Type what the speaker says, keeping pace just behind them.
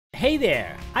Hey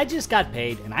there, I just got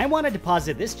paid and I want to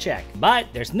deposit this check, but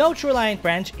there's no Truliant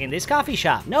branch in this coffee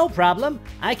shop. No problem,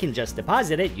 I can just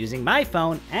deposit it using my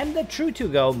phone and the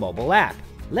TFCU Mobile App.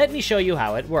 Let me show you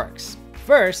how it works.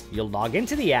 First, you'll log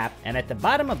into the app and at the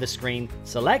bottom of the screen,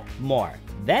 select More,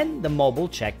 then the Mobile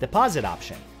Check Deposit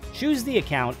option. Choose the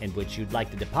account in which you'd like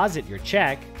to deposit your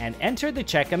check and enter the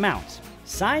check amount.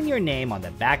 Sign your name on the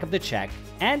back of the check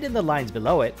and in the lines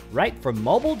below it, write for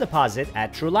Mobile Deposit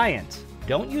at Truliant.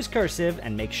 Don't use cursive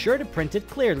and make sure to print it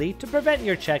clearly to prevent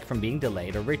your check from being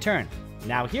delayed or returned.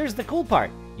 Now here's the cool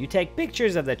part. You take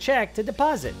pictures of the check to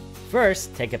deposit.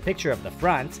 First, take a picture of the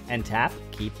front and tap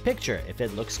Keep Picture if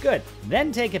it looks good.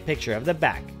 Then take a picture of the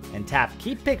back and tap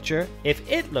Keep Picture if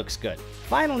it looks good.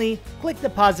 Finally, click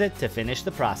Deposit to finish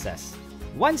the process.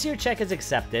 Once your check is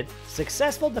accepted,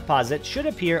 Successful Deposit should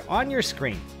appear on your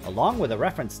screen, along with a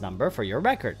reference number for your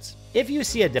records. If you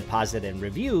see a deposit in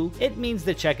review, it means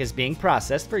the check is being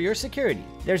processed for your security.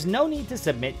 There's no need to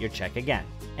submit your check again.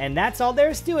 And that's all there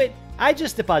is to it. I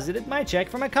just deposited my check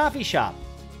from a coffee shop.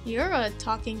 You're a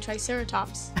talking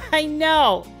Triceratops. I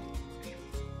know!